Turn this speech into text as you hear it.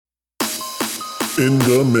In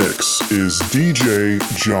the mix is DJ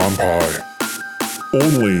John Pye,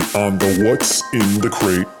 only on the What's in the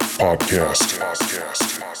Crate podcast.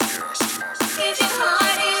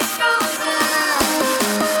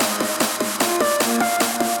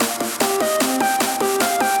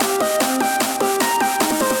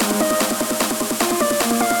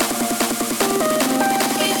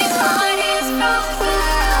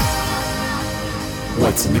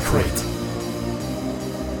 What's in the Crate?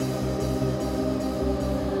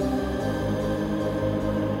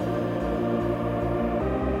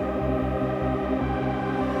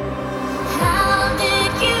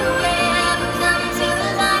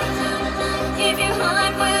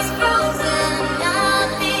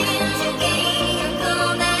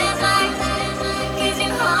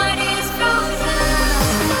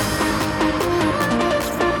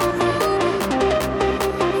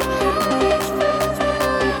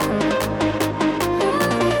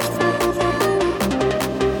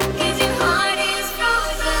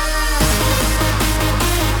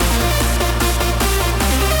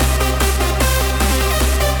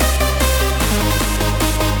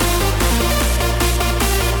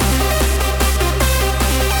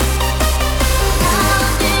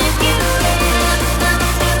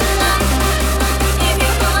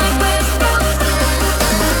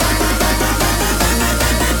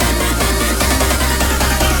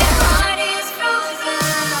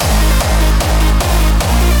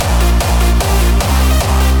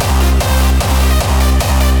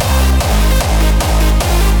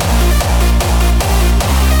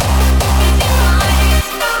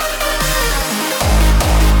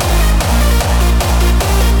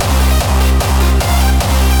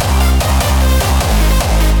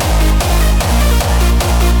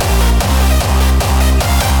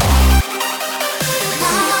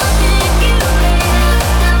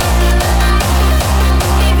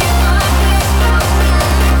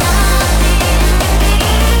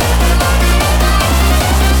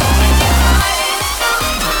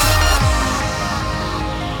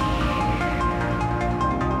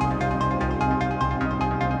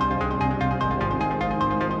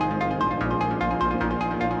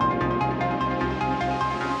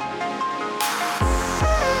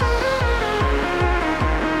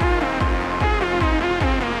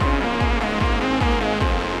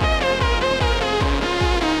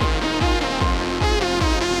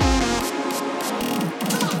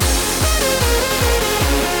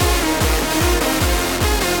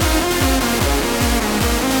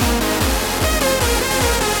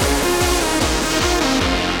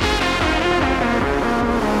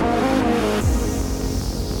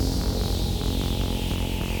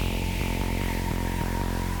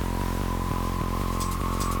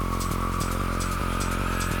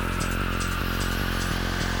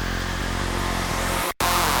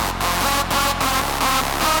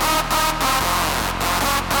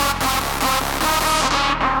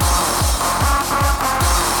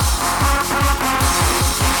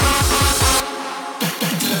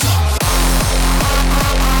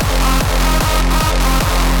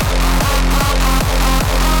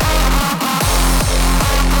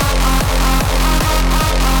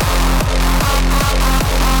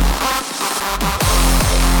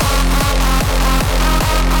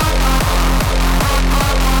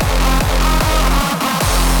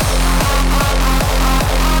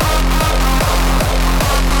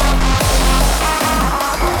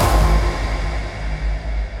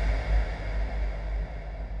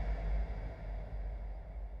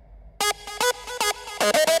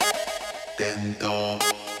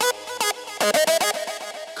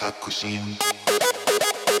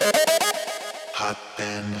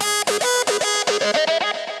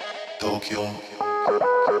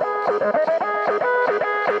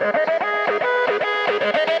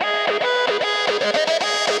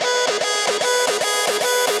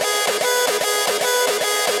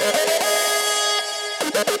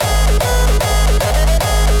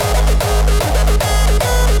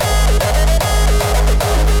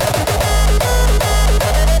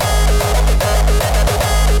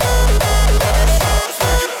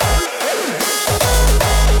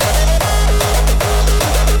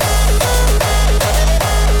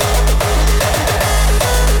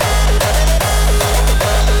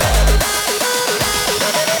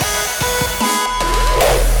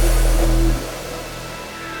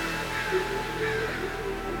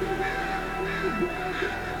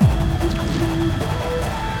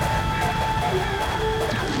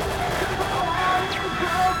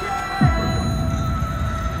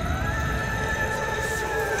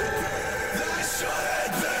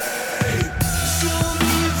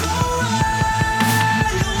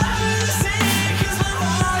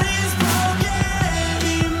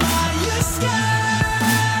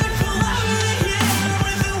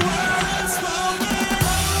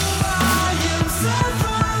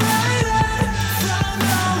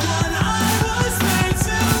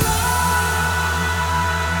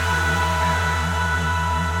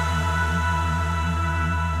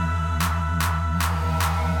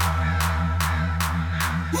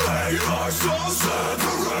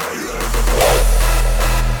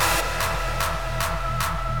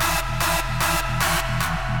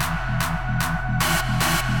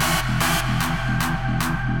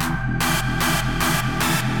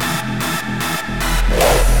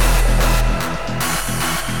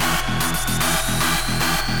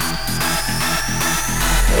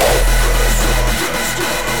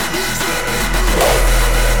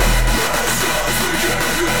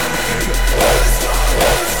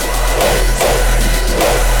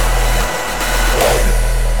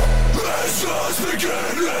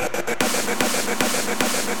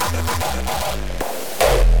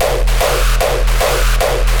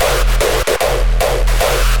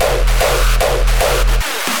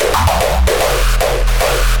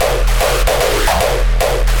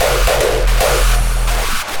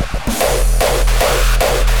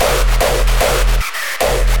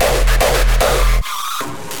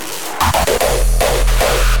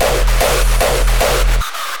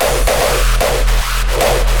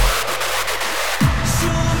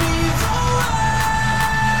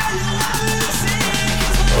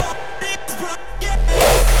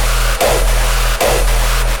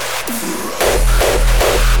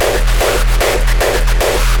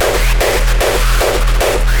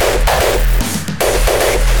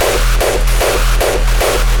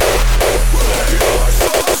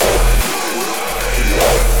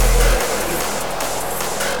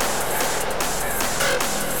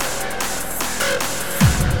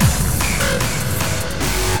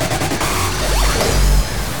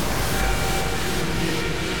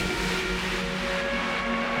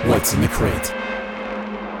 What's in the Crate?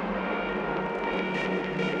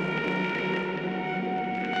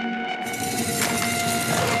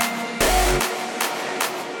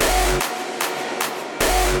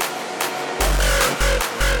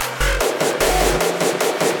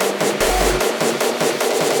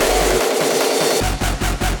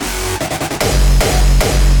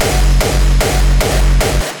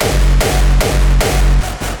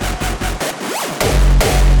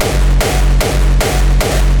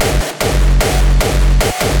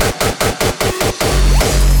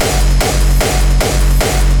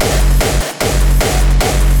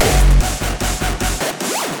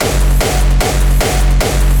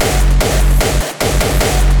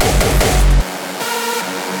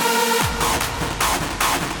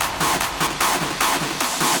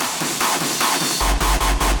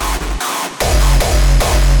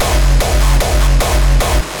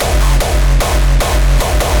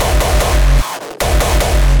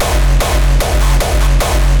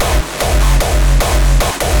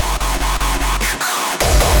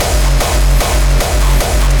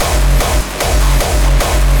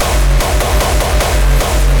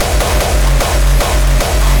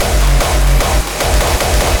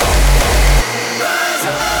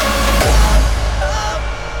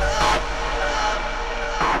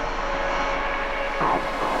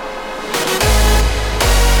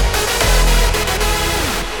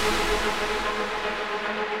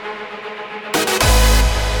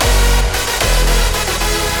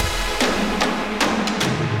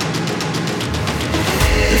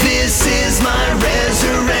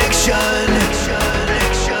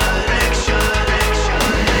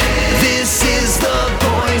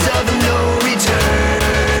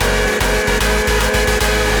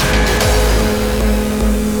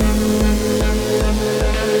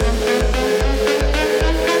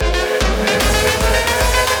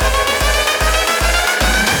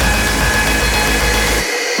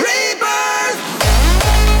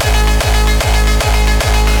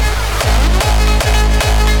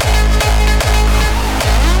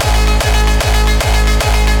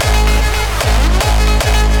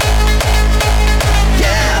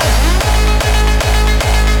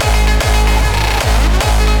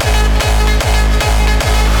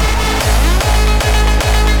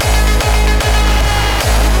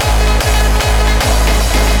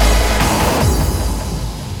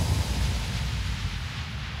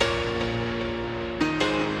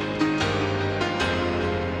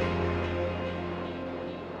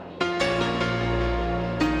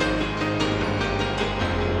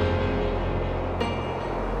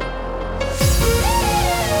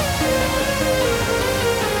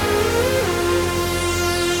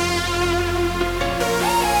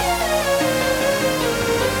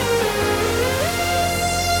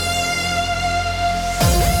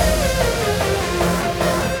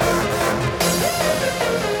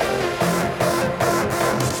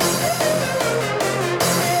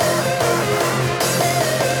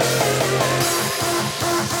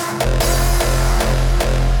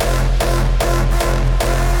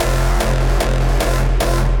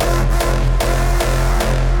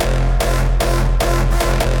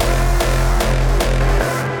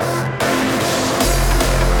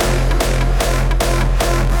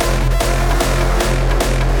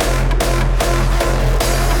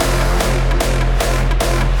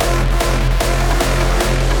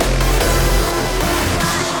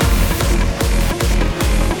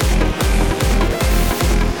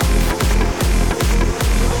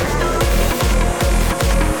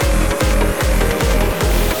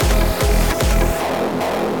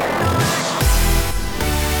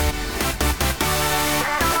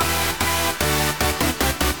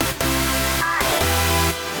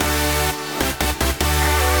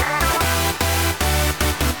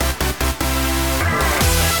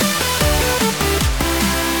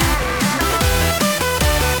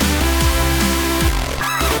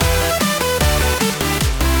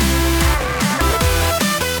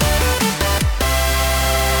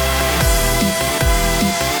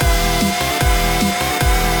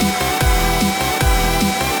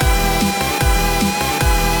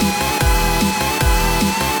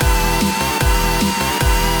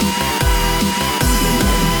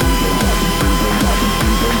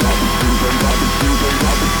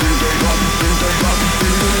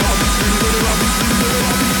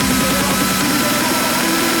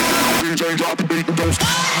 drop the beat and don't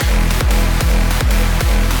stop.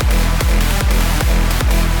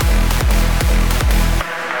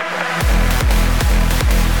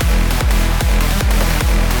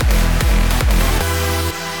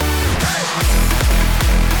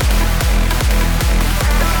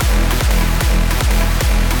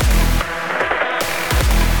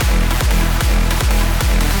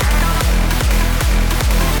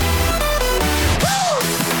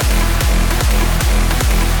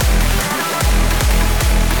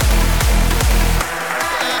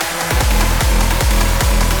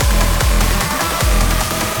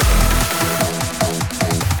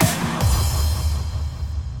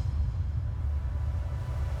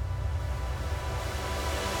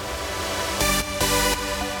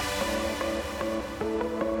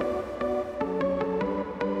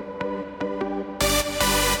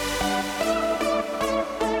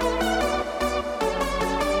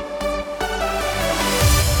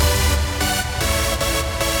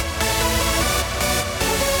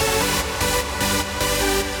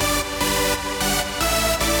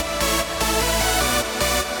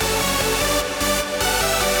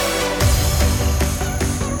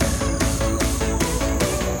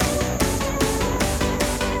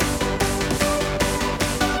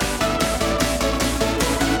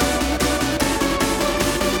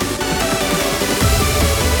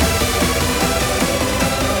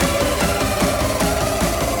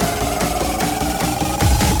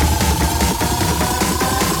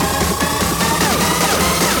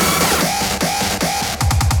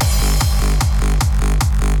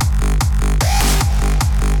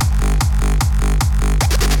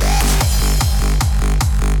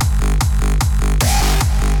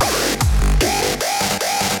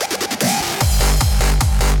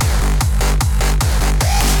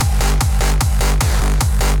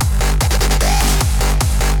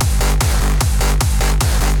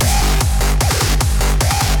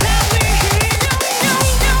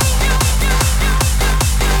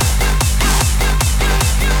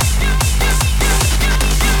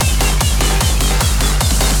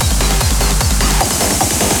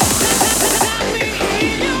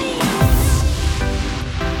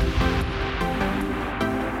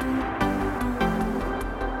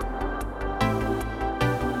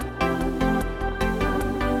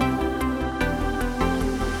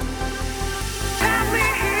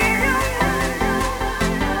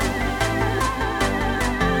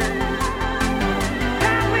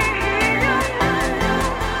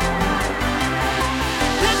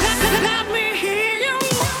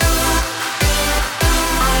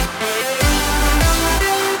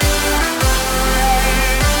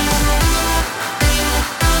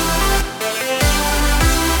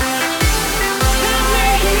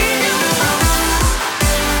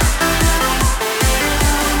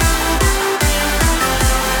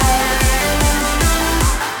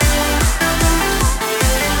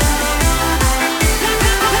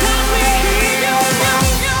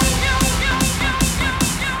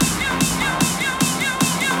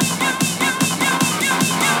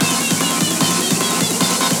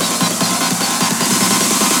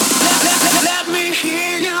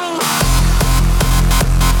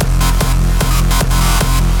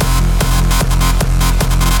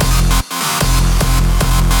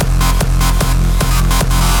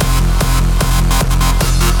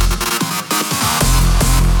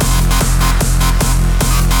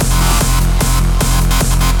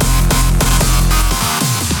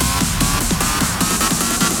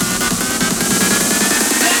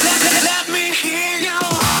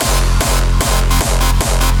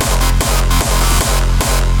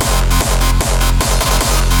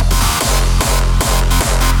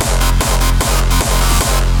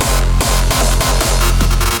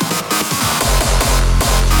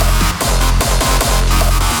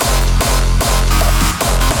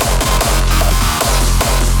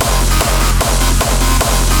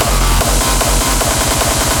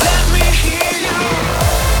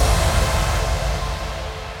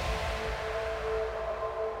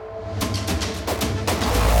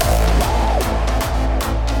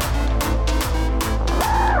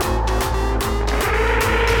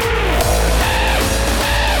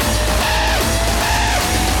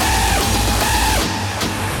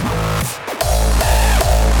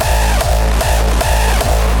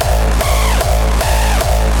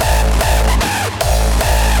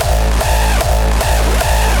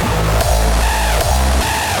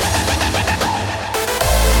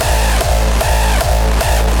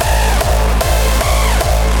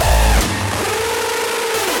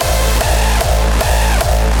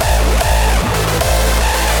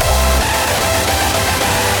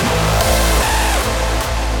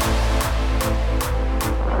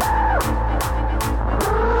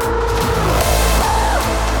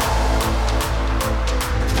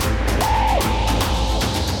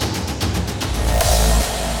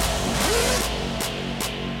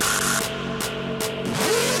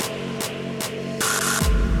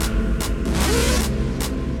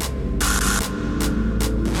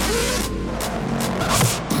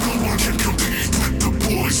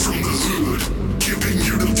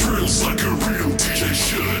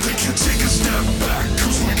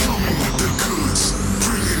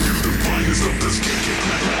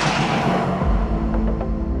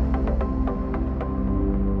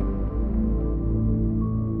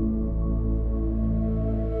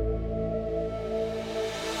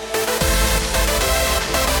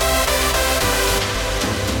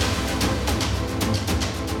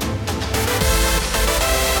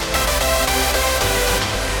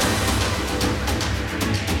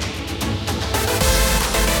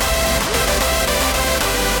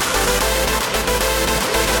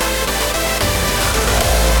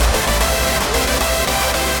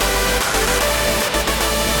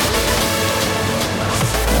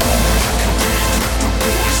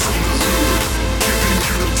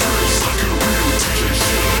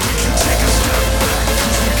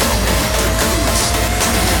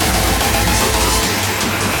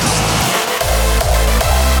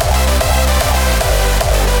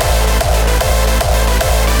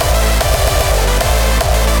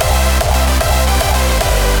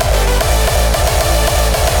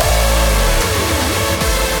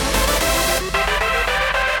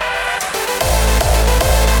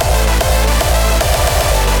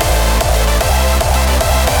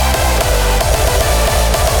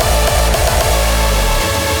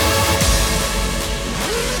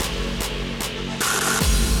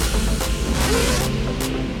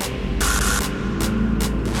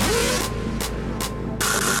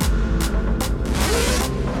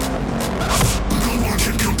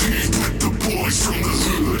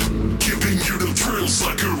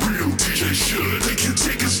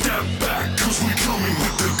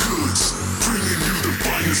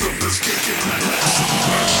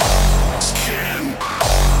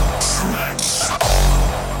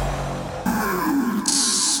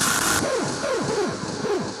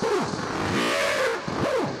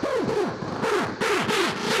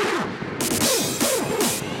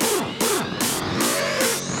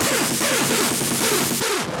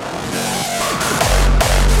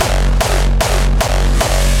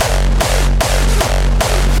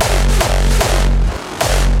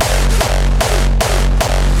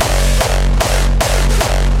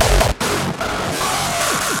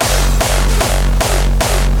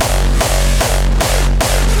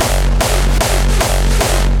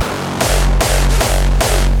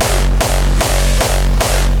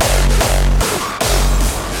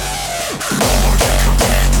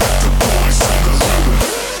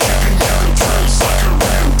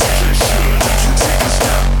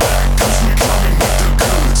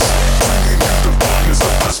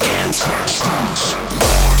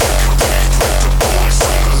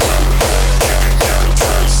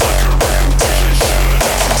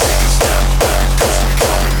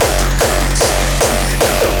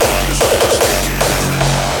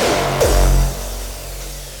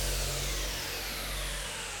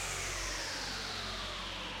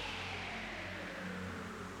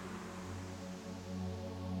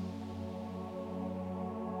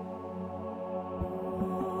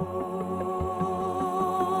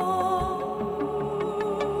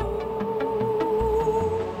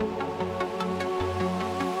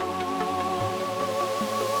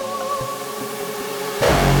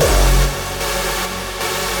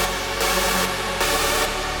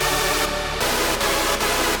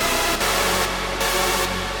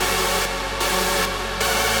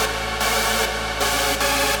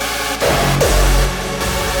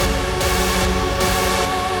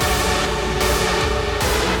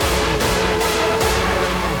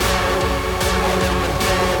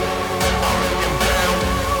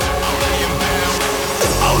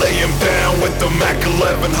 the Mac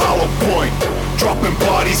 11 hollow point. Dropping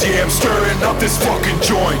bodies, yeah, I'm stirring up this fucking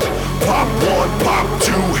joint. Pop one, pop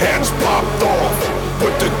two, heads popped off.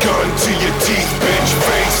 Put the gun to your teeth, bitch,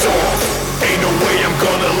 face off. Ain't no way I'm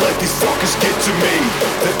gonna let these fuckers get to me.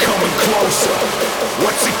 They're coming closer.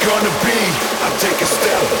 What's it gonna be? I take a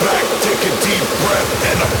step back, take a deep breath,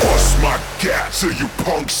 and I bust my gat till you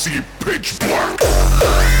punks see pitch black.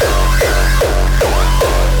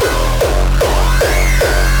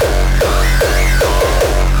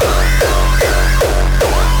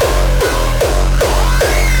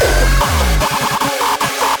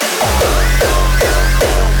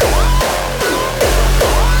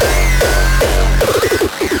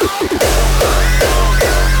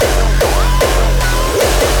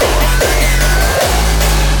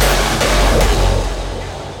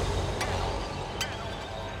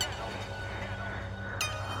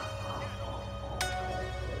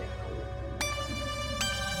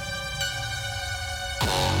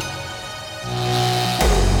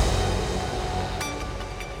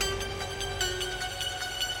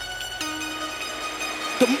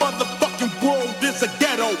 The motherfucking world is a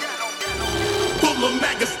ghetto, full of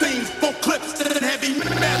magazines, full clips, and heavy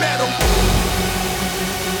metal.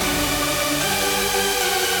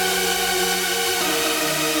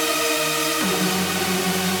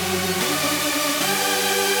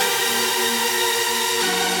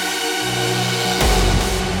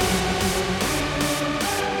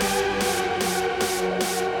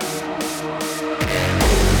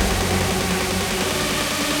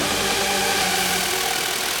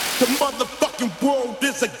 The motherfucking world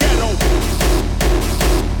is a ghetto.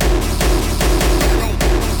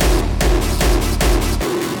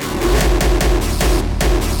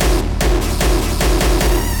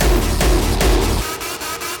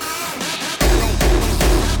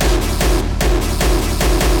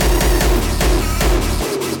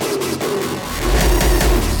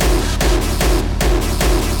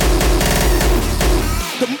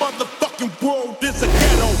 The motherfucking world is a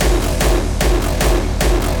ghetto.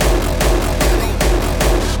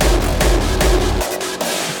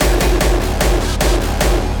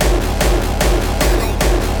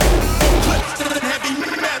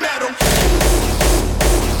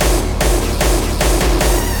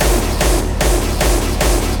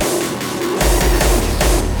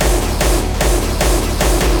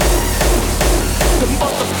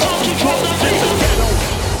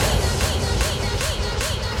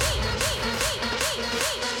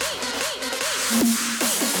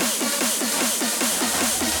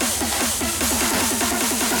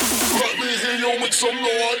 Some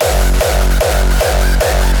noise.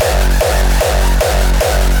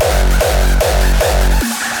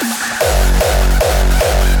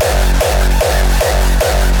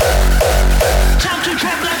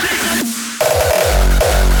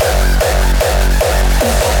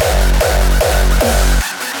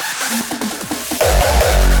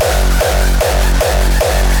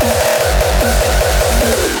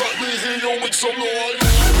 Some noise.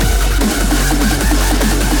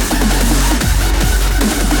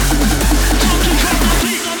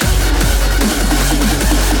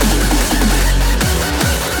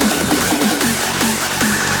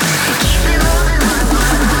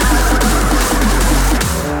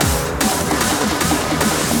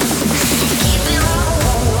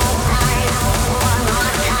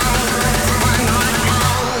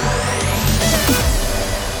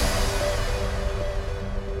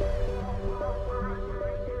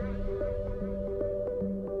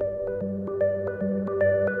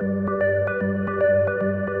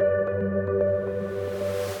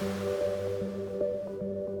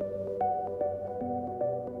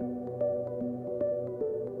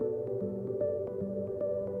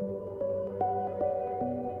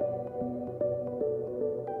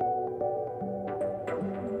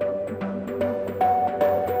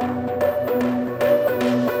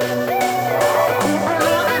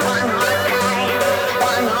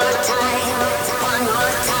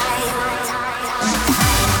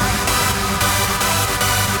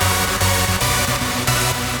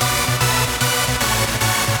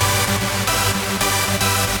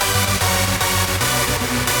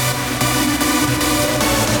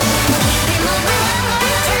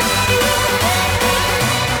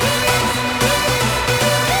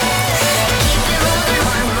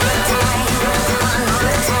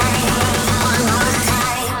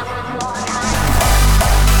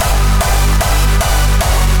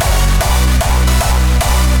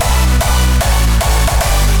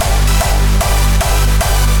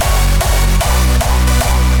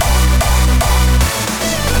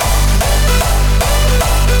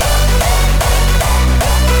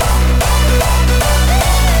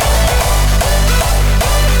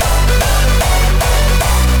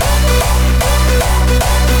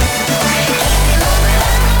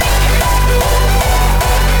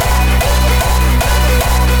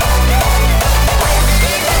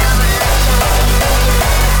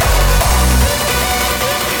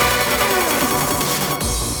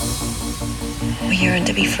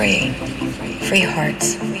 to be free. Free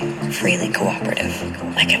hearts, freely cooperative,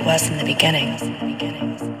 like it was in the beginning.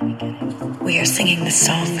 We are singing the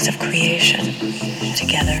songs of creation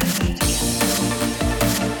together.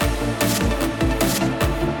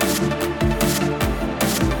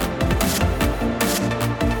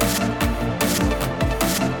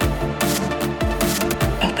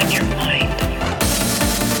 Open your mind.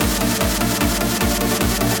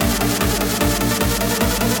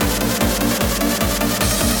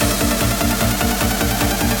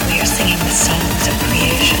 We are singing the songs of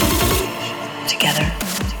creation together.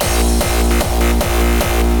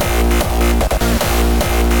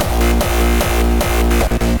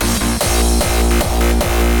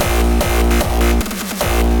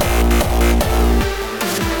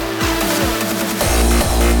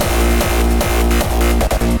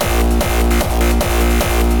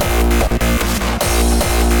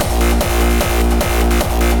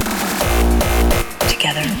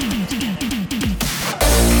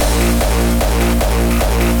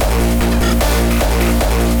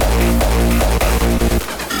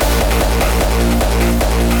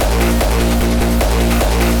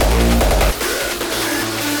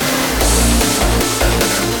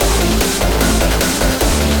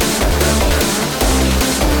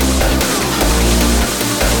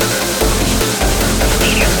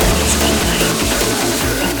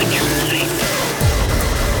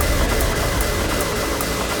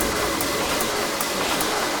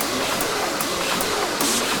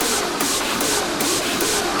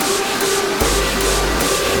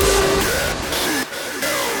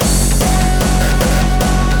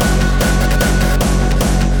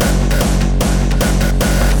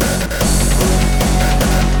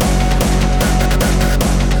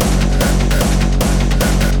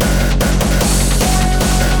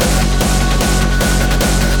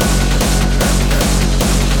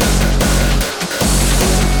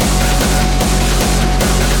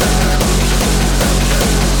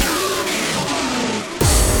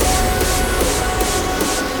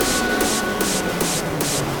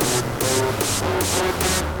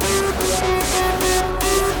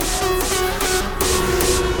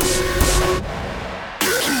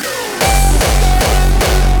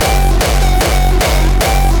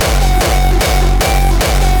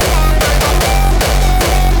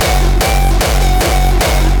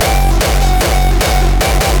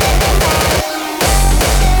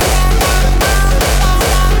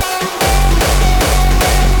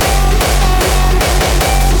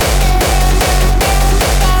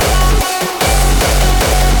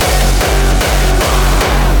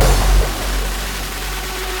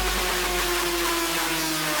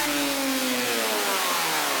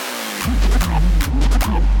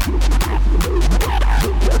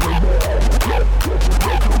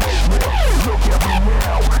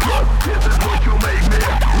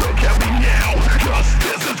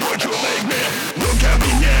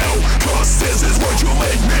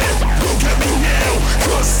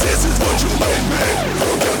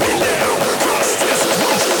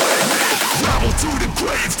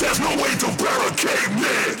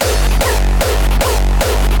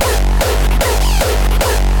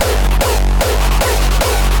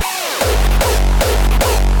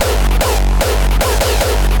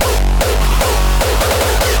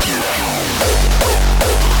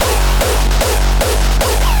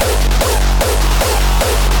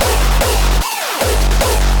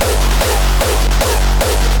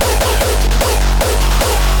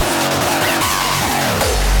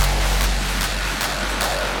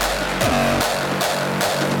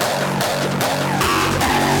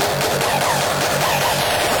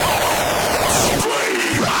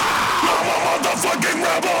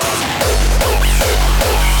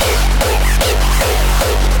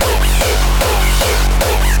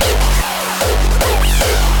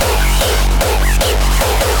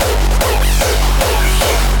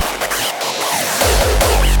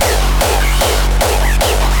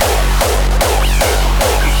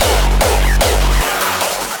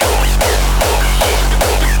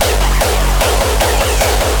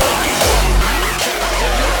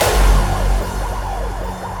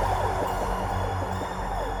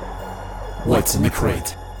 What's in the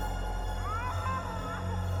Crate?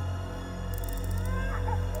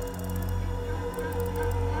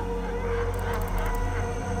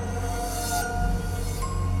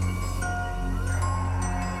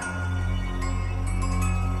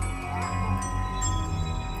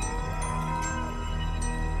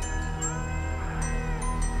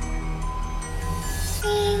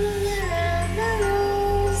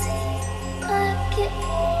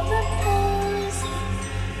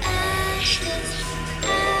 Ashes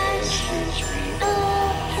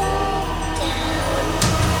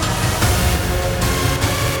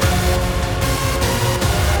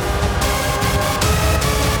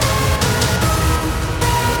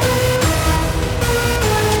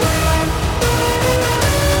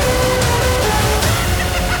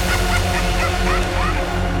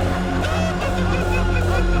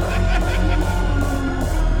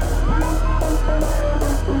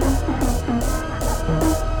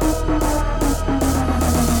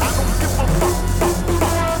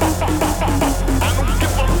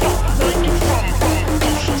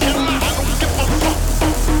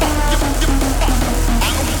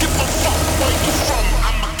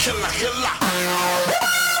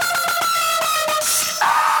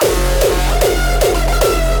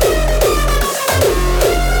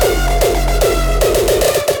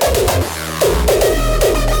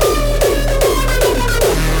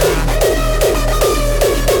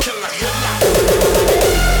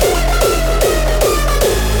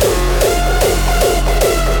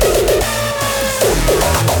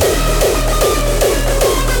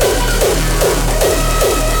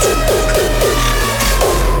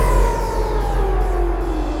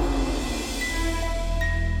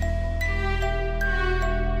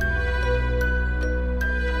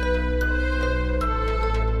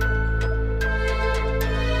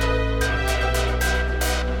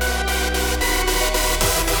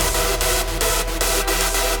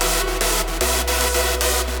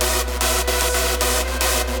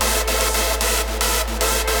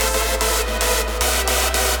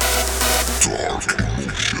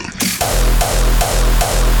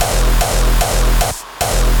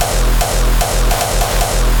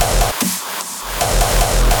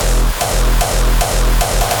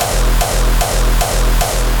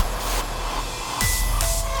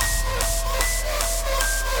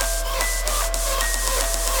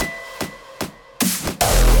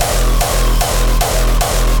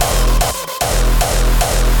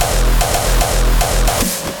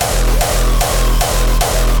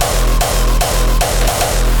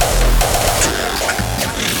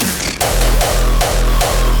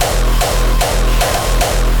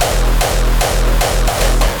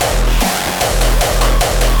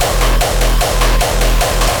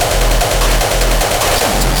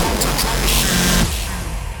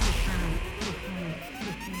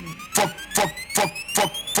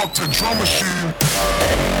Fuck the drum machine.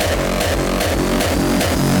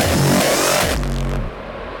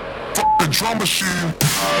 Fuck the drum machine.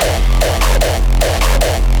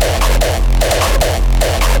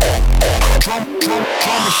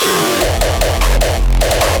 Drum machine.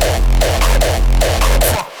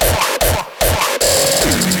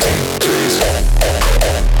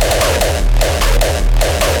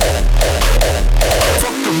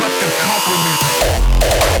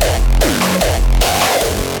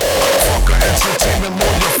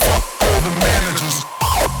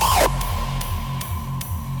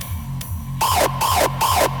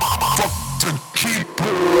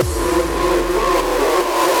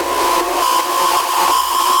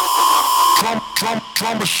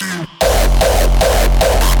 Drum machine.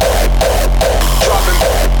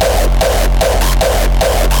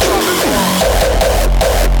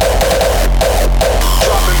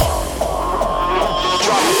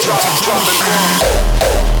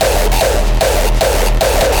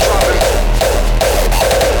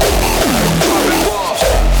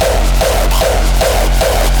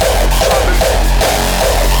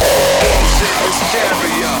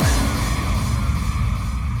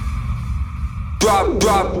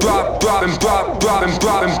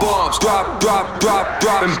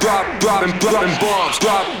 Dropping dropping bombs.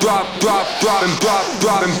 Dropping bombs.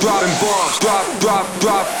 Dropping bombs. Drop.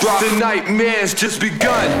 The nightmare's just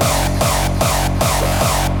begun.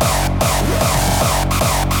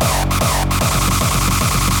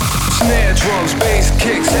 Snare drums, bass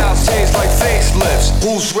kicks, house chains like facelifts.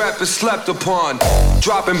 Whose rap is slept upon?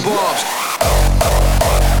 Dropping bombs.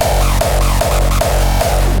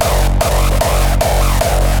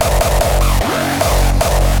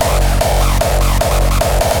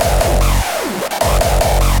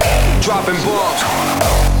 Dropping bombs.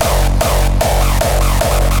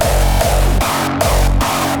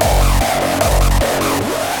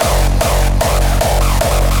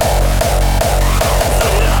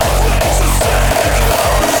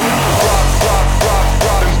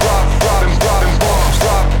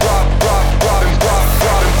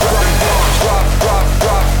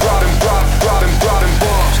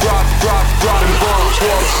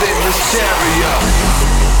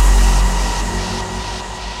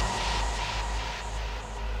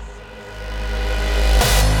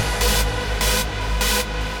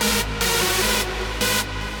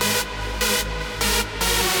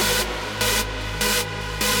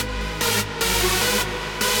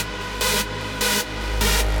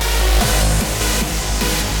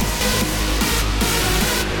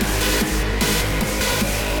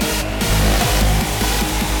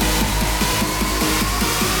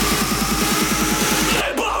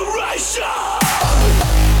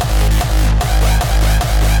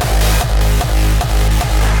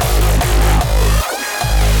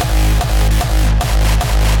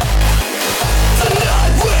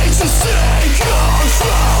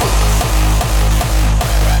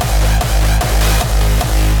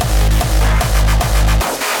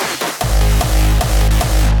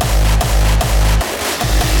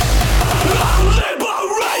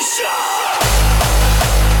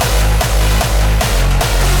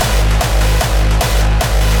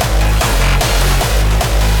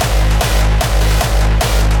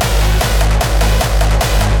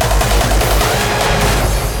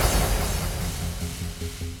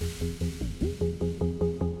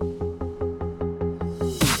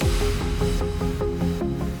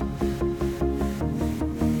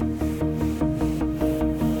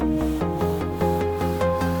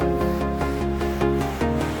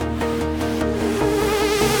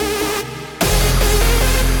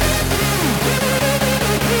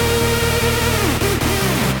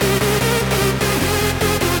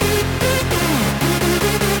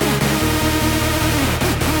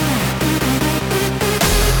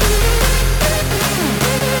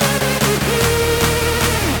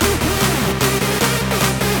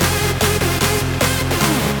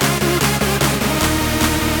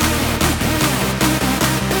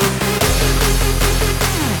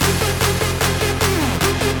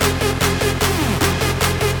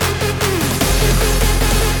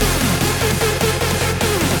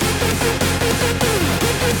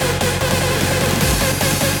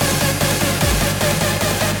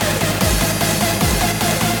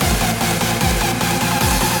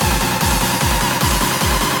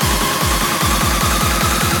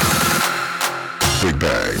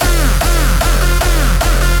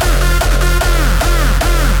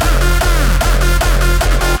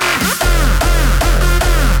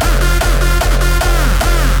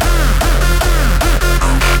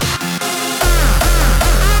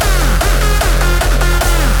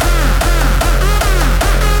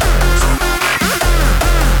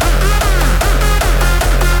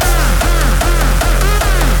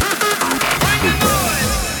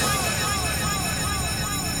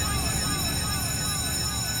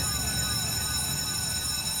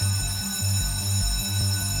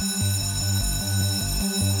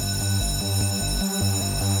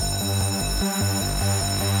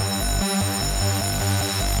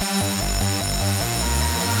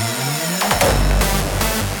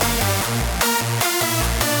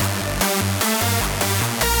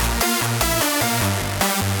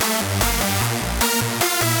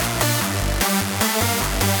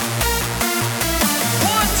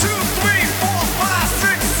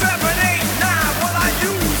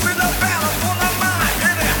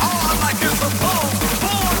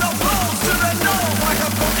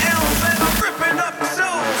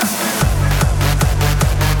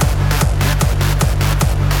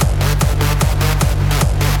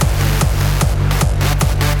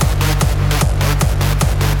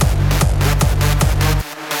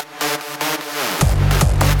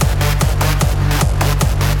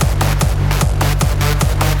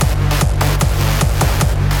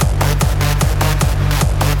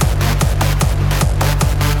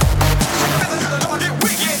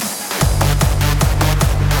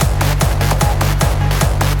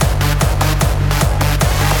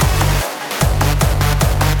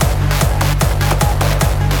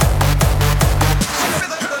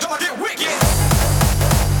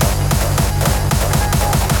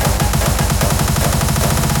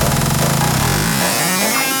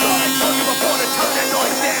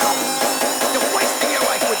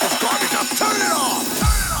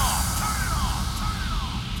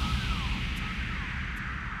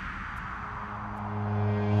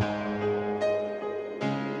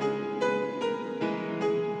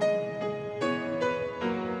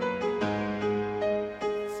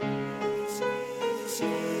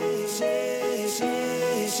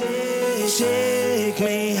 Take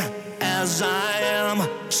me as I am.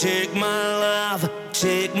 Take my life,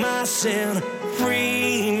 take my sin.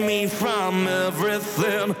 Free me from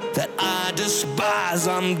everything that I despise.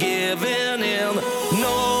 I'm giving in.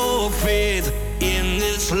 No faith in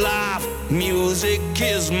this life. Music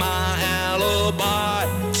is my alibi.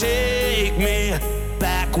 Take me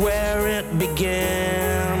back where it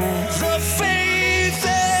began. The faith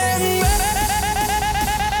in me.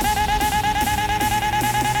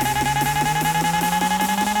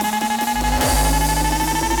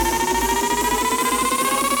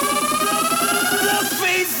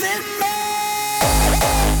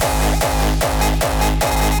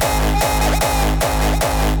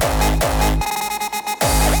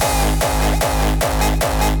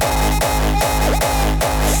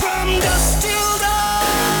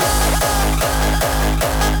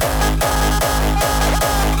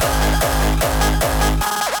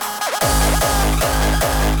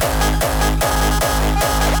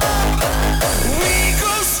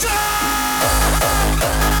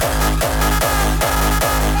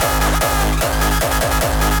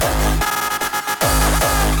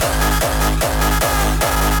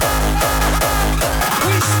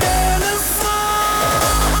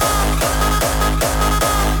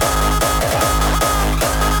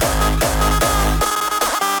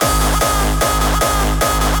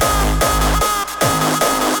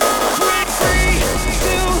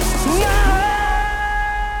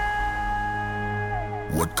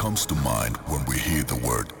 What comes to mind when we hear the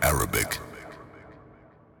word Arabic?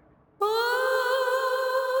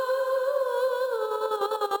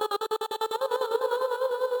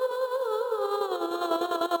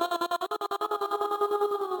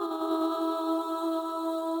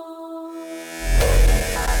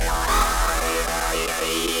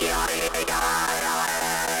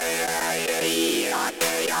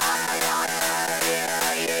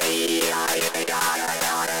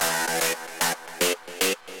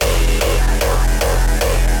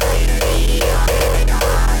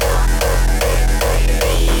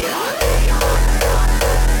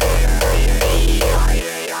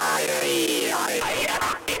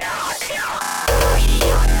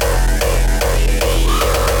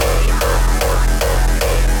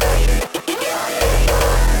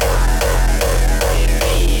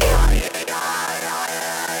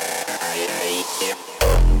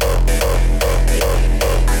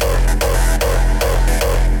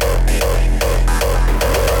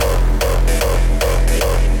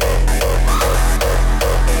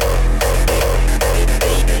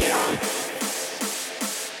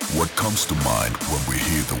 What comes to mind when we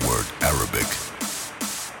hear the word Arabic?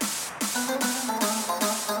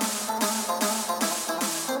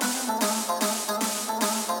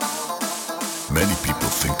 Many people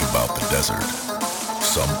think about the desert,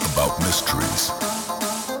 some about mysteries,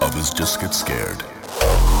 others just get scared.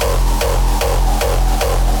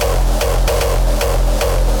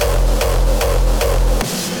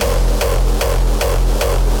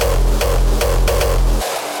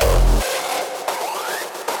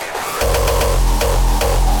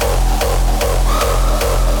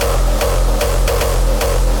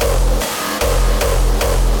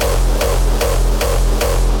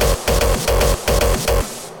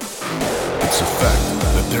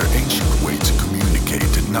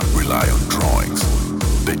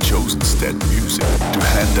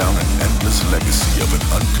 Legacy of an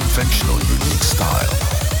unconventional, unique style.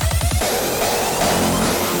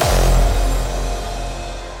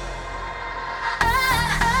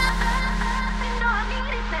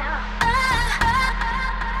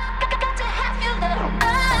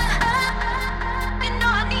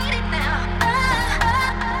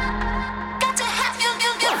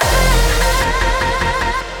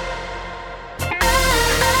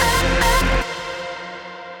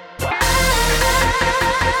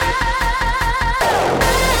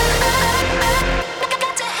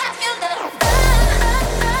 Got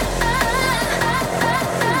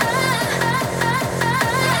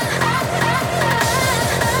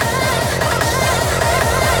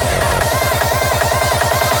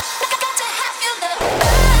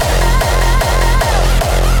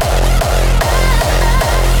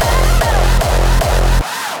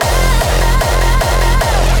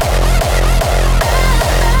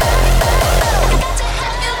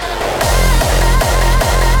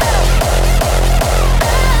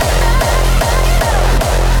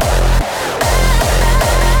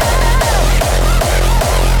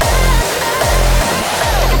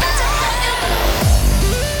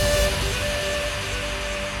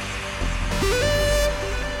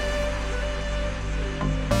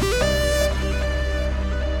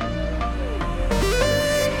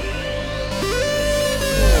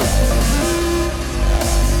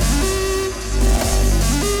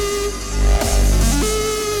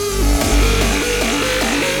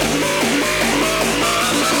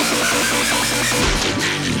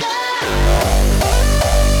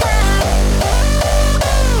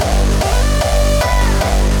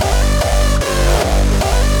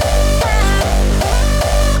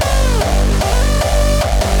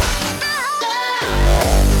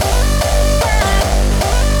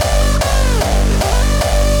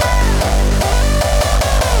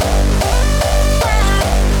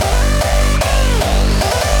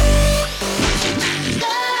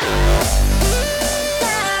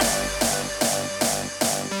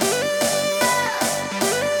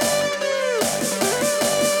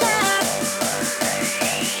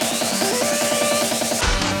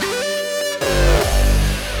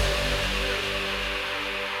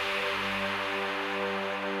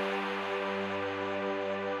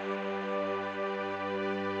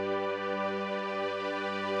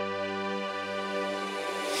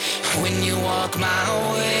When you walk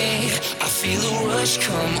my way, I feel a rush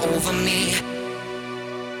come over me.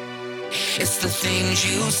 It's the things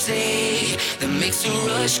you say that makes a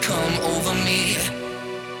rush come over me.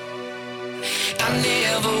 I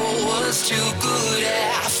never was too good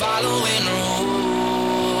at following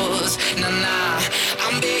rules. Nah,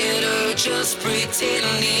 I'm better just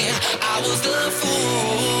pretending I was the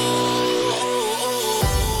fool.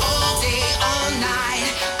 All day, all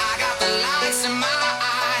night, I got the lights in my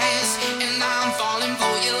eyes, and I'm falling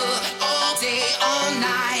for you. All day, all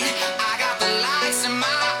night, I got the lights in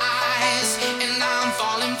my eyes, and I'm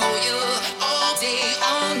falling for you. All day,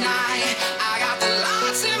 all night, I got the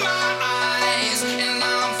lights in my eyes, and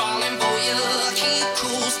I'm falling for you. Keep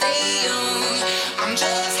cool, stay young. I'm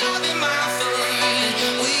just having my fun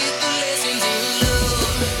with the lessons in love.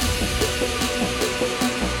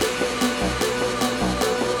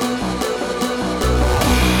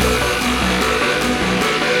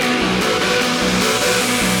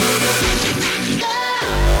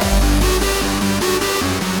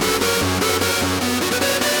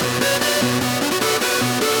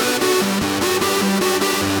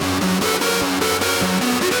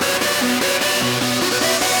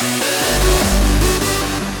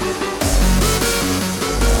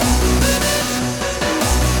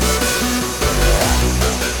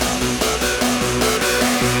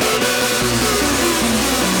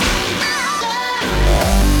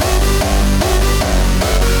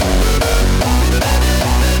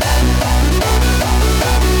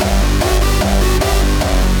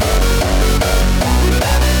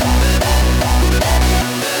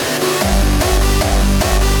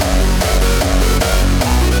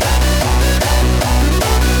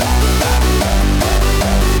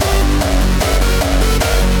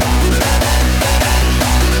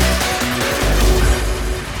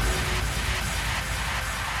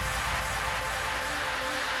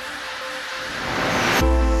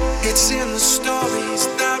 It's in the stories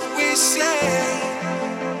that we say,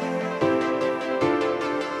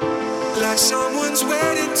 like someone's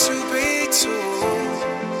waiting to be told.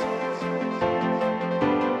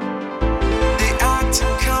 The act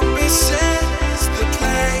encompasses the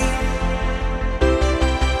play.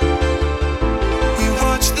 We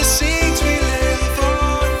watch the scenes we live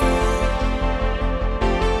on.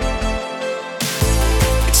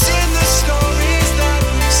 It's in the stories that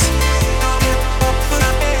we see.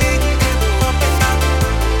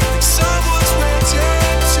 Someone's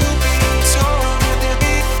waiting to be told.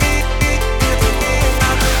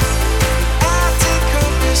 Act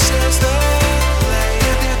encompasses the play.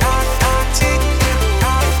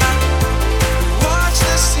 Watch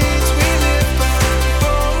the scenes we live by.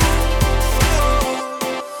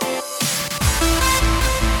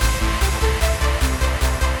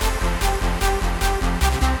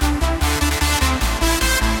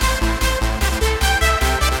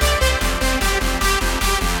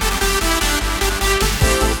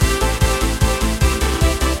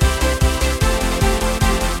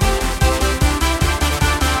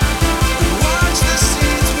 Watch the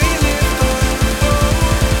scenes we live by.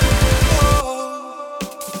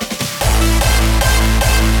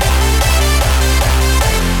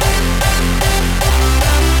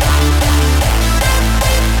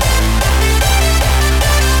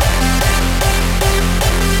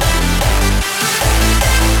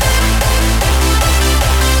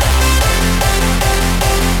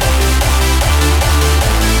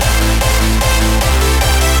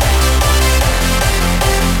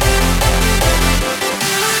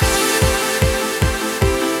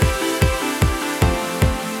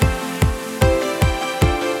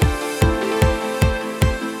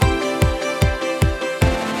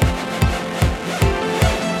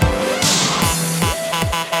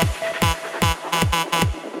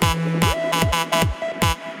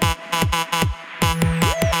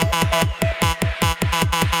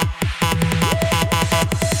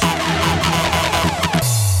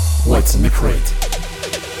 What's in the crate?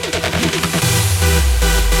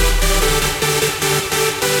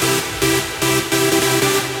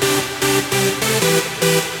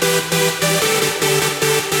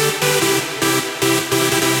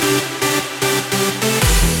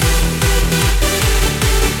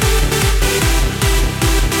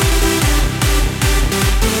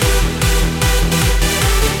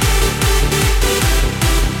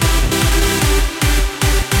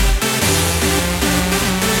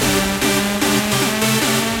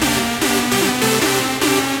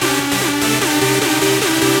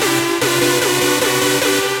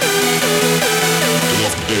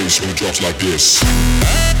 When it drops like this.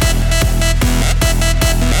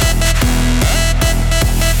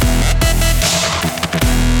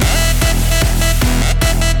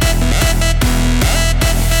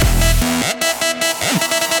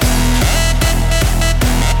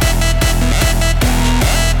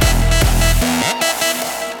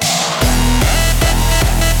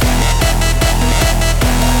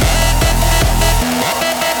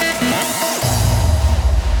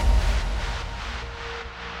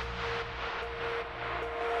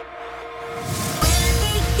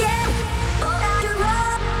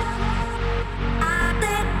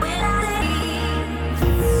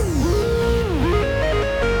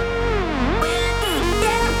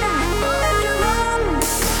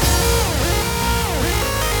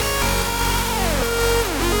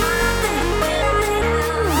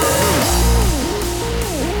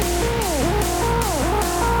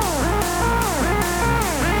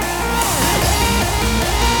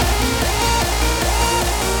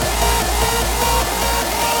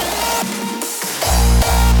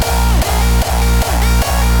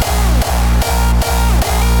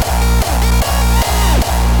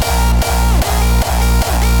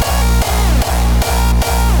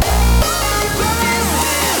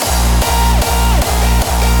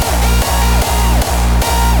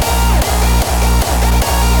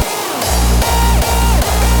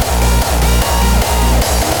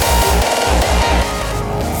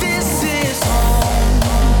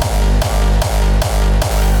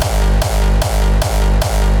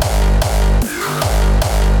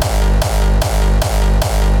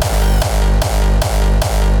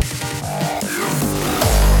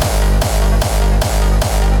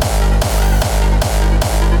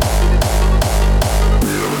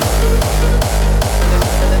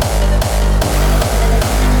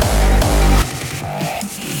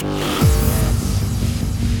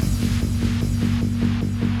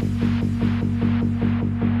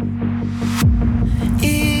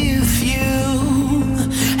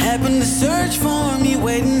 the search for me,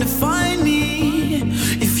 waiting to find me.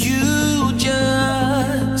 If you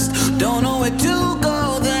just don't know where to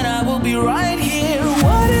go, then I will be right here.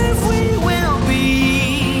 What if we will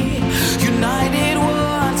be united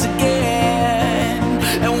once again?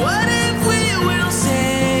 And what if we will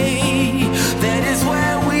say that is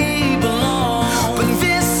where we belong? But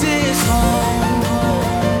this is home.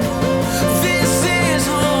 This is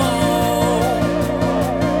home.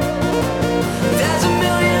 There's a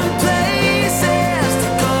million places to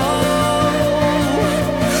go,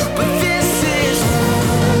 but this is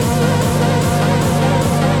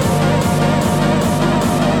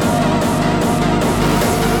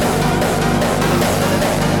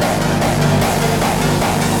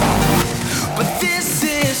but this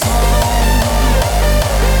is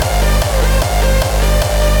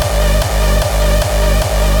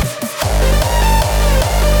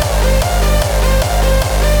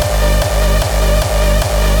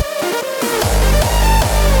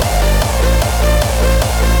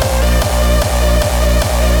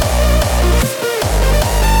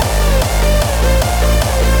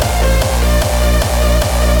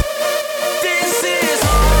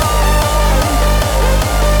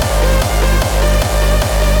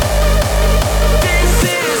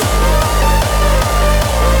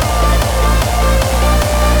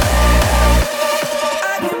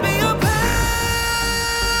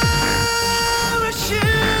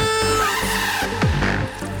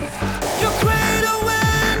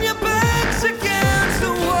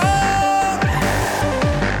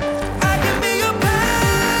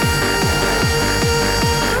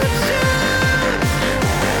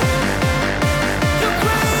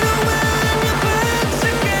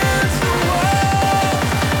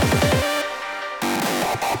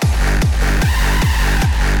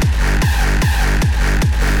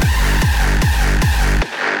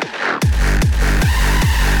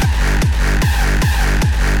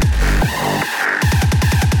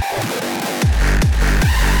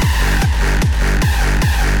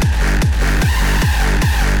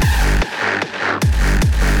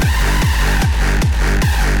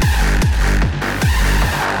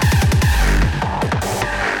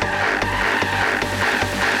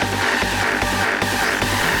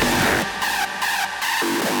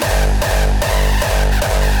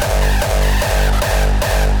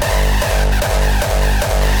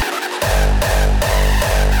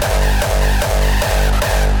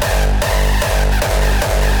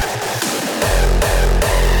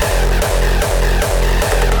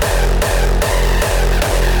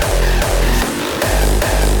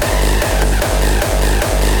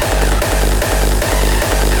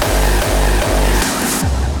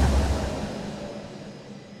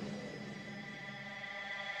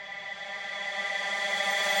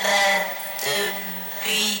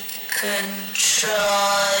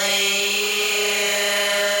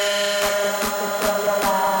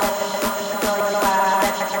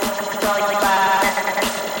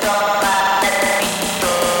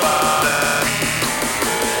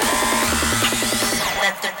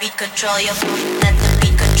control your let the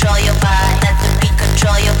beat control your body, let the beat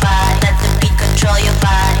control your body, let the beat control your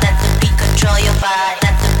body, let the beat control your body,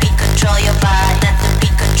 let the beat control your body, let the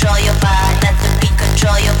beat control your body, let the beat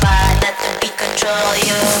control your body, let the beat control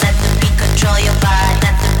you, let the beat control your body,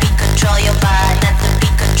 let the beat control your body, let the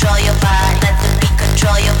beat control your body, let the beat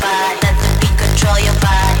control your body, let the beat control your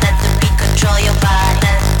body, let the beat control your body,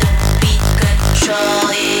 let the beat control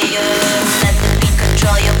you, let the beat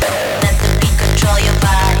control your body, let the beat control your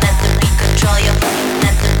body, let the beat control your body,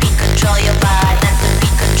 let the beat control your body, let the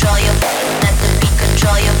beat control your body, let the beat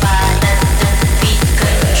control your body, let the beat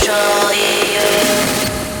control you.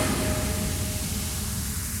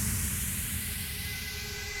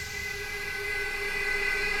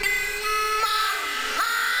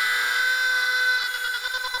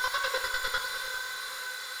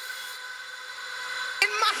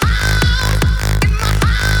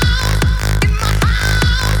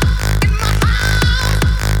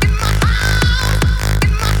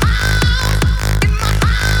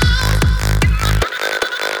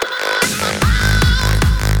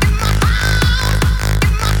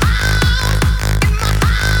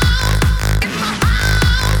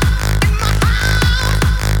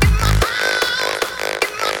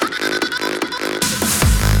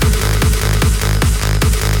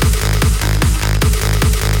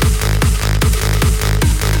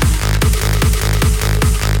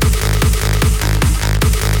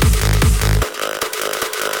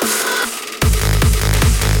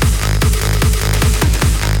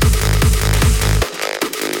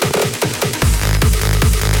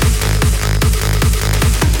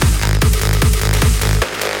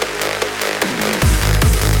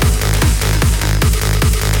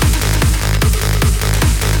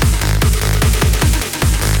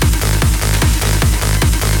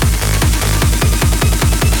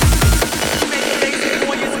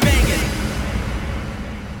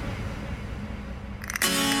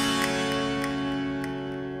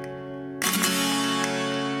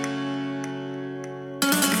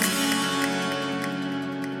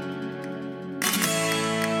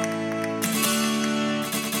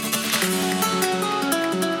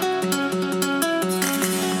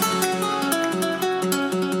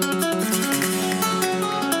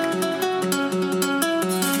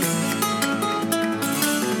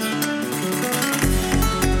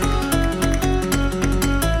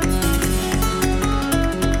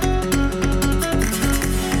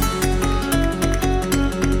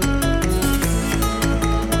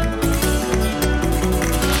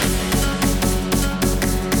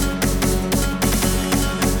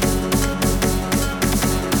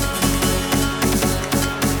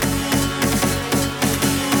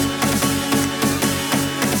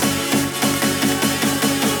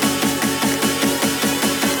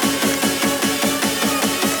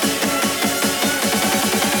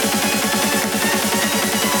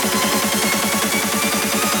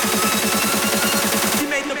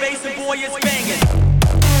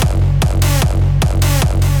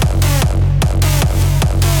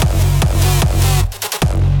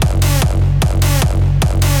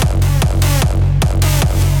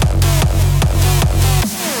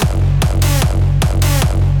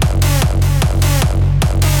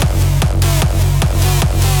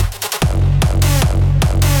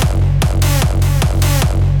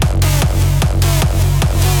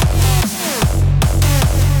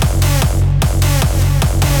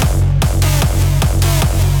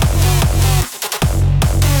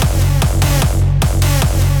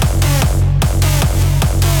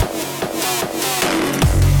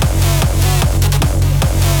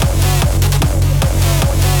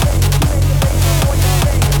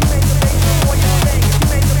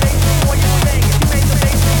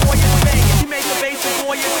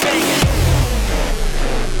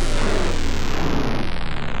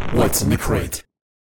 What's in the Crate?